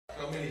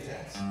mini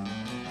tats.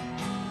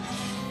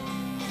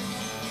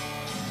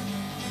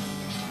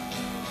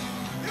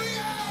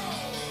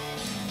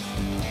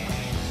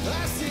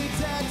 I see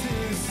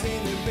tattoos,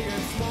 seen them big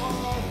and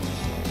small.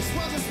 This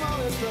one's the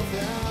smallest of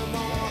them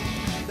all.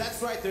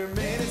 That's right, they're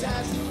mini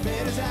tats,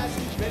 mini tats,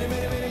 mini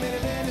tats,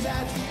 mini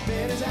tats,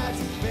 mini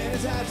tats, mini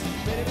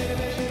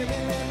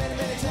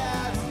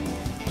tats.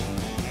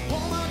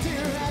 Hold on to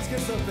your hats, get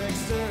some things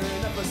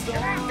stirring up a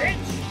storm.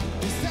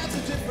 These tats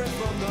are different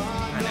from the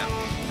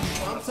unknown.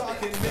 I'm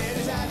talking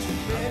mini tats,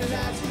 mini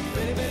tats,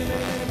 mini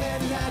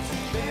tats,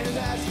 mini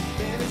tats,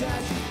 mini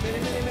tats,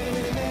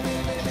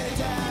 mini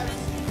tats.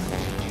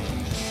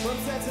 From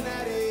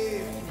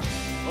Cincinnati,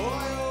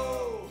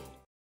 Ohio.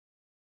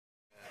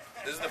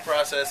 This is the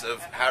process of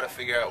how to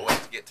figure out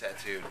what to get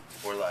tattooed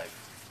for life.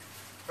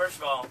 First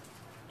of all,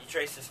 you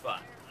trace the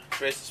spot.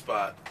 Trace the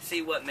spot.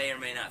 See what may or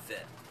may not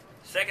fit.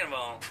 Second of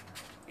all,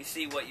 you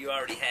see what you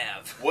already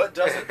have. What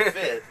doesn't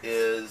fit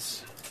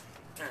is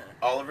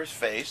Oliver's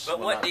face. But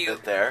what do you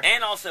fit there?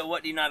 And also,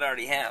 what do you not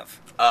already have?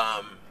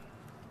 I'm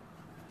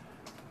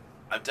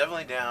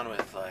definitely down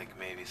with like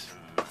maybe some.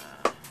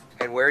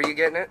 And where are you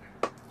getting it?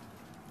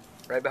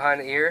 Right behind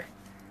the ear?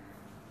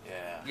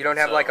 Yeah. You don't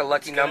have So, like a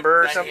lucky it's gonna- number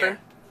or right something? here.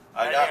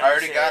 I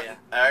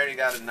already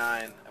got a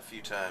 9 a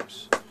few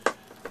times.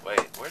 Wait,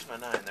 where's my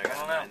 9? There, I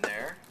got a 9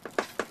 there.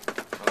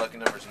 My lucky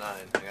number's 9.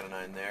 I got a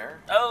 9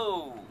 there.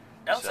 Oh,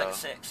 that looks So- like a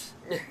 6.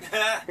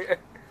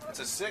 It's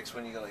a 6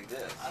 when you go like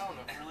this. I don't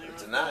know. Really,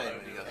 It's a 9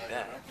 when you go like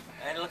that.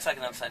 And it looks like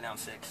an upside down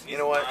 6. You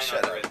know what?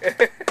 Shut up.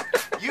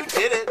 You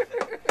did it.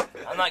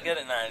 I'm not good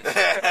at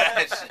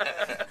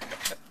 9s.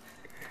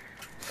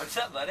 What's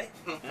up, buddy?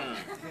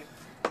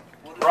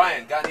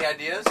 Brian, got any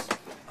ideas?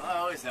 I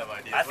always have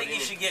ideas. I think you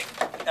should get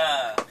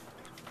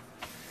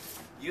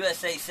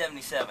USA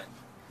 77.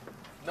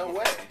 No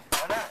way.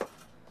 Why not?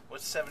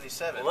 What's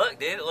 77? Look,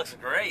 dude, it looks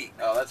great.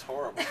 Oh, that's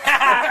horrible. USA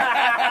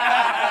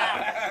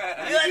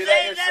do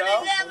that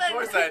yourself? 77! Of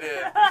course I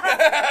did.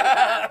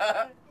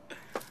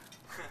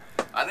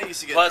 I think you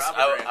should get Plus,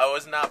 Robert I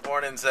was not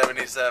born in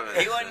 77.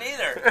 He wasn't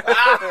either.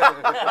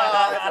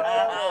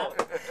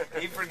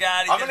 He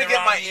forgot. I'm going to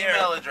get my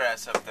email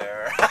address up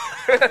there.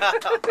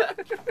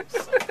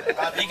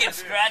 You can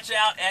scratch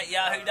out at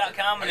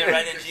yahoo.com and then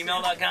write in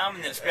gmail.com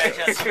and then scratch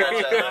out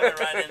gmail.com and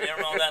write in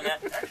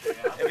airmail.net.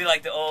 It'd be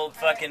like the old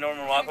fucking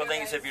Norman Rockwell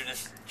thing, except you're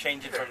just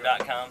changing from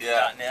 .com to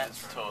Yeah, .net.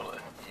 it's totally.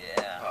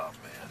 Yeah. Oh,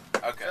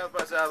 man. Okay. South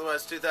by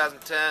Southwest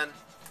 2010.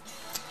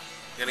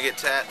 Gonna get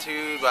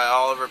tattooed by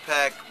Oliver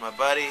Peck, my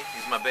buddy.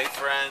 He's my big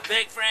friend.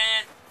 Big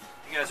friend.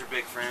 You guys are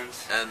big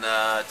friends. And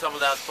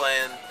Tumbledown's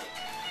playing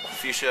a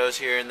few shows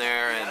here and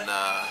there, and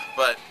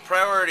but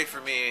priority for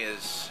me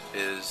is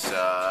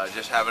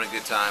just having a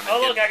good time.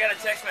 Oh, look, I got a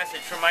text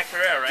message from Mike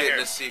Carrera right getting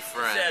here. to see It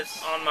friends.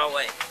 says, on my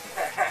way.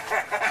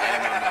 I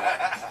am on my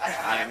way.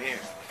 I am here.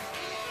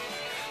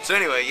 So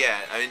anyway, yeah,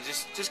 I mean,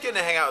 just getting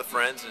to hang out with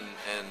friends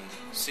and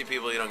see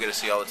people you don't get to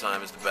see all the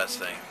time is the best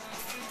thing.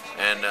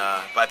 And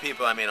by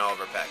people, I mean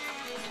Oliver Peck.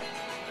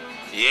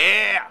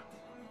 Yeah!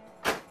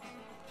 What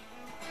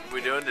are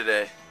we doing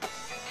today?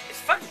 It's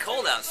fucking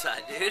cold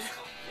outside, dude.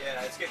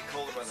 Yeah, it's getting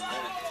colder by the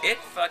minute. It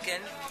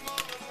fucking...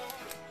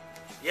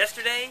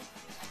 Yesterday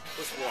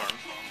was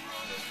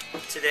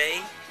warm.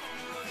 Today,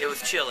 it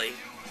was chilly.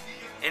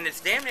 And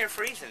it's damn near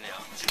freezing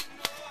now.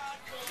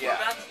 Yeah.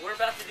 We're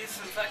about to do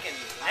some fucking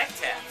neck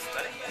tats,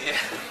 buddy. Yeah.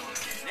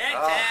 Neck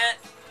tat.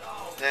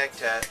 Neck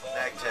tat,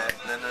 neck tat,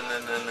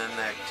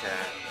 neck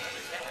tat.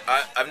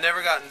 I've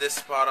never gotten this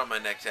spot on my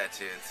neck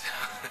tattoos.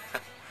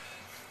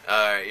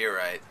 Alright, you're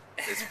right.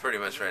 It's pretty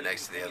much right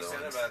next to the other You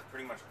said ones. about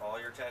pretty much all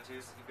your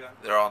tattoos that you've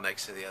got? They're all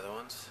next to the other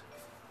ones.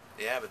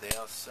 Yeah, but they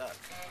all suck.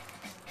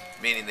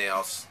 Meaning they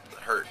all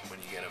hurt when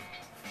you get them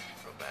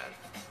real bad.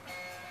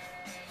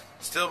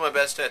 Still, my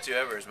best tattoo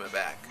ever is my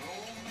back.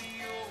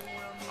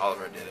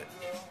 Oliver did it.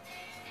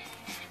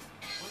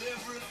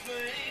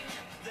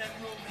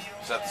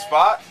 Is that the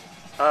spot?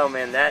 Oh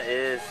man, that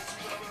is...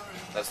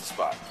 That's the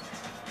spot.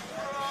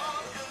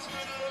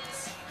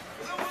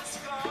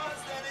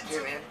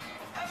 Here, man.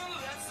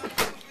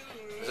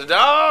 There's a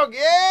dog,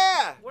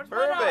 yeah! Where's my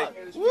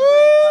Perfect. dog?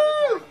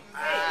 Woo!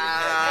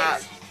 Ah,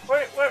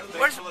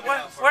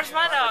 Where's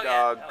my dog?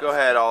 dog. at? Go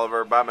ahead,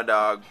 Oliver. Buy my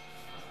dog.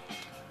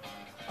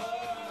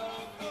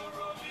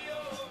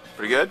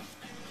 Pretty good?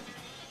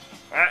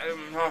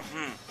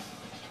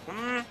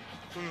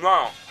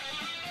 No.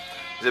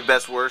 Is it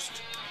best worst?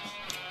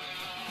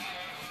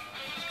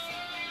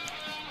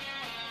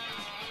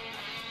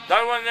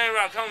 That's one thing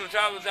about coming to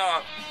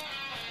Tumbledown.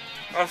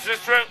 On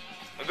this trip,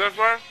 this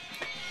one,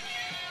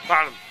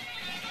 found him.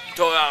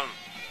 Told him.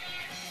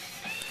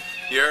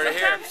 You heard it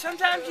here.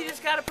 Sometimes you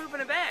just gotta poop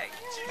in a bag.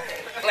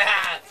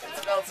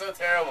 It smelled so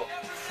terrible.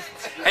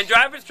 And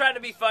drivers try to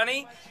be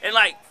funny and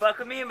like fuck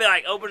with me and be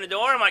like, open the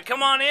door. I'm like,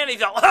 come on in.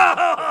 He's all,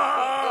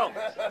 oh!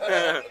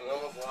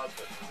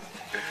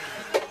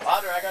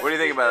 What do you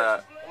think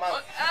about that? A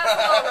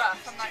little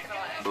rough, I'm not gonna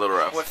lie. A little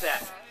rough. What's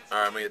that?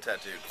 Alright, I'm gonna get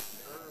tattooed.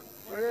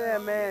 Look at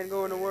that man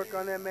going to work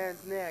on that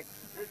man's neck.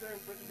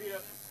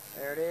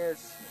 There it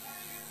is.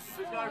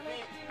 Who's gonna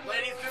beat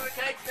ladies through the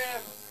cake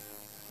stand?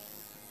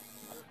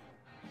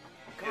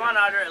 Come on,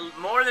 Audra.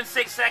 More than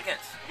 6 seconds.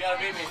 You gotta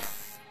beat me.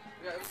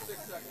 Yeah, it was 6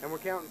 seconds. And we're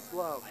counting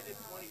slow. I did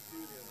 22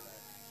 the other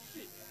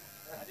day.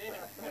 I did.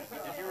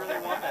 Did you really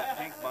want that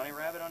pink bunny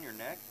rabbit on your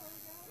neck?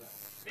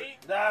 Beat.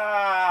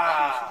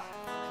 Ah.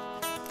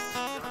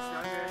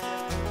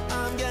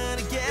 I'm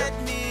gonna get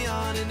me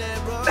on an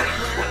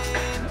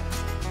aeroplane.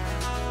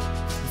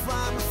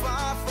 Fly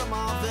far from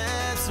all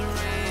this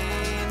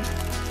rain.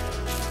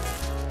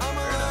 I'm a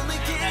lonely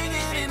king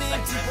in an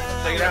empty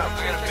Check it out.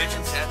 We got a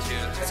bitchin' tattoo.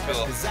 That's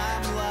cool. Cause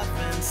I'm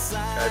loving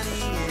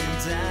sunny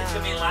and down. It's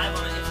gonna be live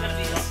on it. It's gonna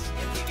be.